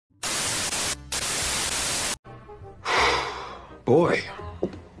Boy,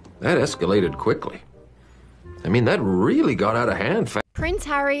 that escalated quickly. I mean, that really got out of hand fast. Prince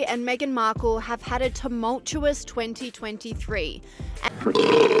Harry and Meghan Markle have had a tumultuous 2023.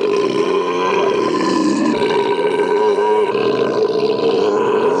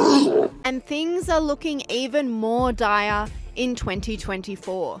 And things are looking even more dire in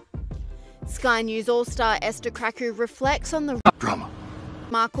 2024. Sky News All-Star Esther Kraku reflects on the drama.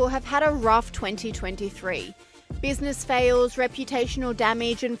 Markle have had a rough 2023. Business fails, reputational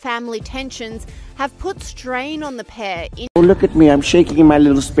damage and family tensions have put strain on the pair. Oh, look at me, I'm shaking in my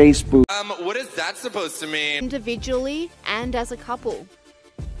little space booth. What is that supposed to mean? Individually and as a couple.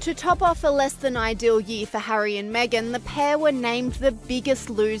 To top off a less than ideal year for Harry and Meghan, the pair were named the biggest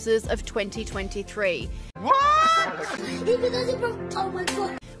losers of 2023. What? Oh my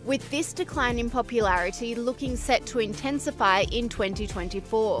God. With this decline in popularity looking set to intensify in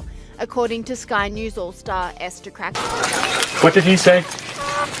 2024, according to Sky News All-Star Esther Kraku. What did he say?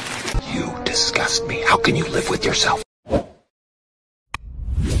 You disgust me. How can you live with yourself?